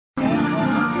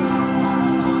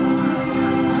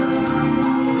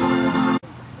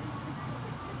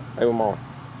Hey, Mom. How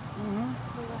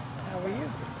are you?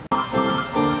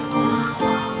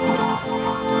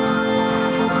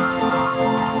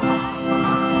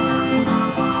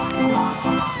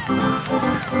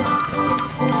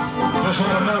 Just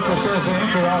had a note that says the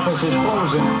entry office is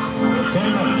closing in 10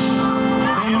 minutes.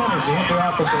 10 minutes, the entry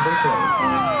office will be closed.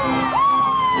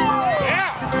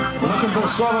 Yeah. Looking for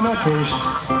 7 entries.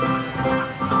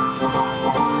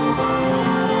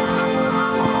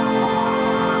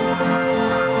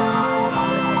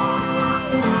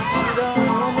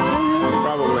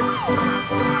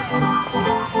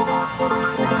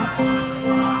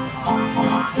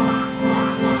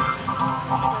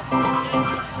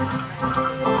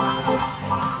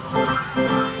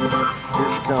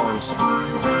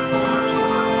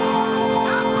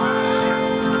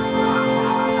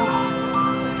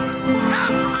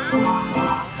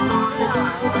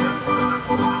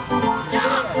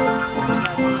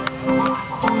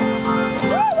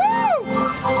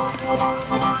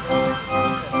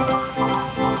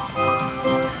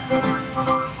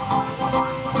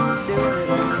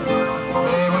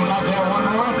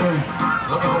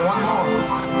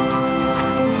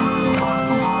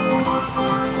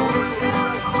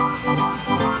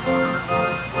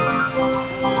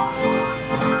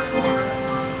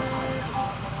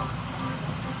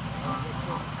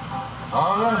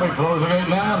 We're closing it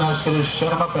now. Now let's just set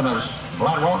them up in a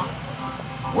flat walk.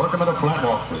 Work them in a flat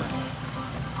walk, please.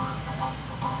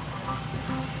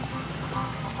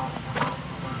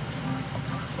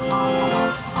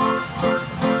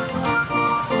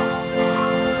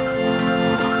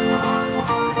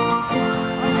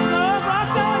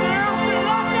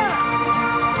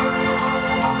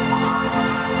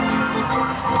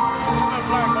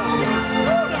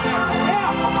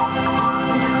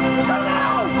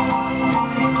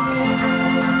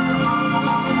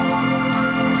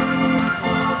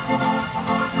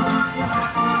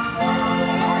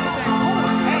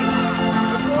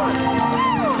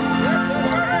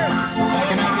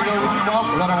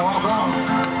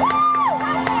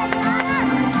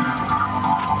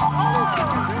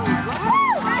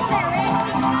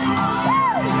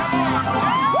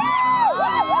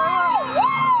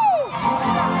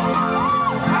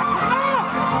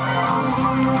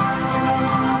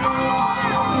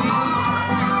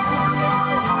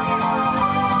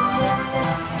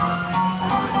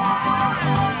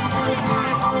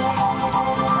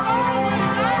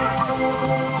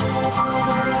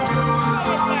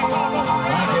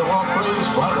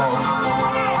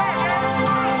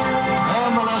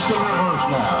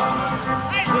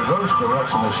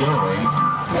 Direction of showing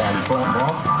and flat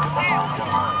walk.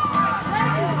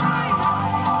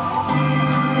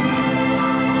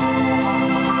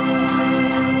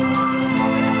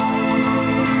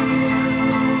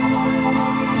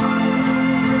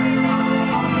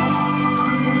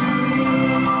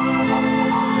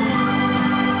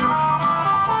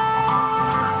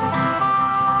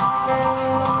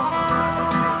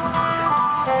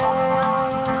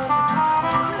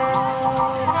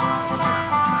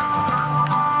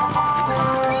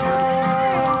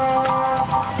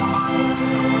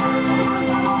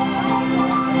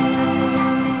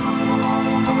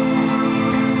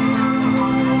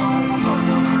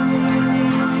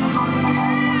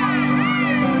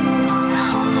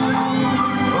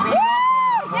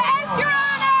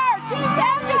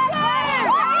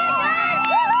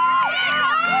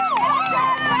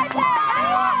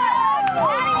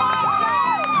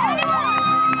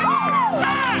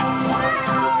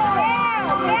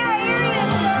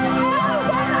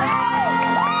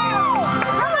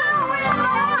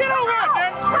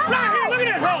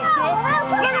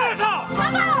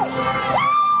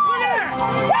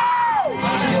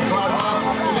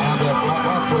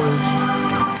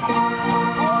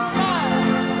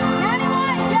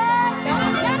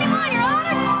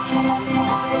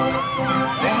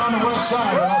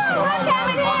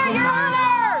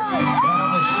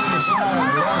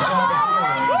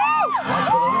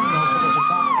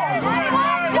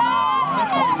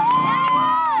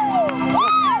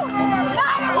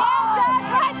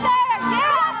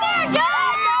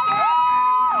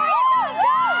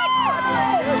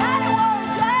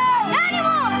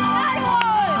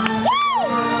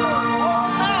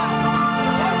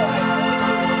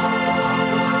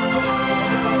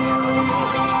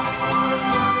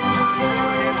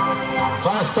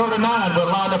 Class 39 will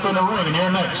line up in the ring, and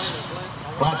you're next.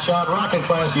 Flat shot rocket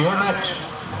class, you're next.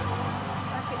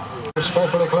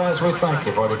 Especially class, we thank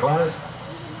you for the class.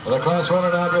 The class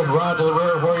winner now just ride to the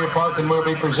rear where you parked, and we'll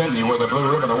be presenting you with a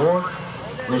Blue Ribbon Award.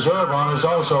 Reserve honors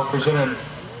also presented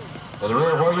to the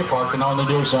rear where you parked and on the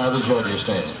near side of the judges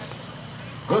stand.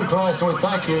 Good class, and we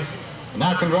thank you.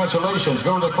 Now congratulations,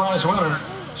 go to the class winner.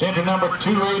 It's entry number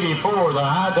 284, the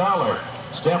high dollar.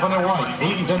 Stephanie White,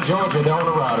 Eatonton, Georgia, the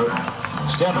owner rider.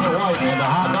 Stephanie White and the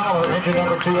high dollar, entry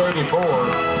number 284.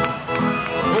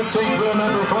 15 good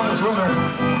number class winner.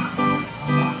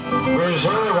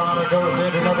 Reserve honor goes to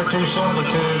entry number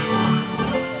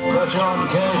 272. Touch on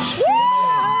cash.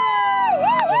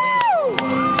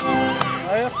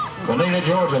 Benina,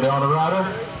 Georgia, the owner rider.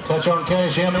 Touch on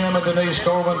cash, MM and Denise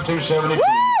Colvin, 272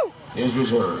 is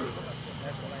reserved.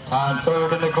 Tied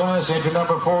third in the class, entry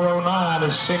number 409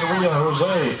 is Senorita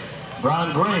Jose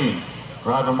Brian Green.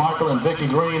 Driver Michael and Vicki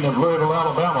Green of Louisville,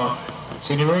 Alabama.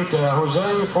 Senorita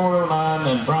Jose, 409,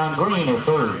 and Brian Green are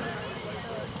third.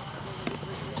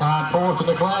 Tied fourth in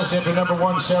the class, entry number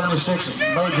 176,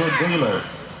 Major Dealer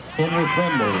Henry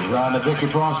Finley. Riding the Vicki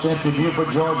Frost entry, Beaufort,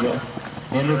 Georgia.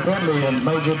 Henry Finley and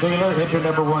Major Dealer, entry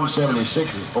number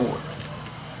 176 is fourth.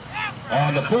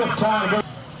 And the fifth tie goes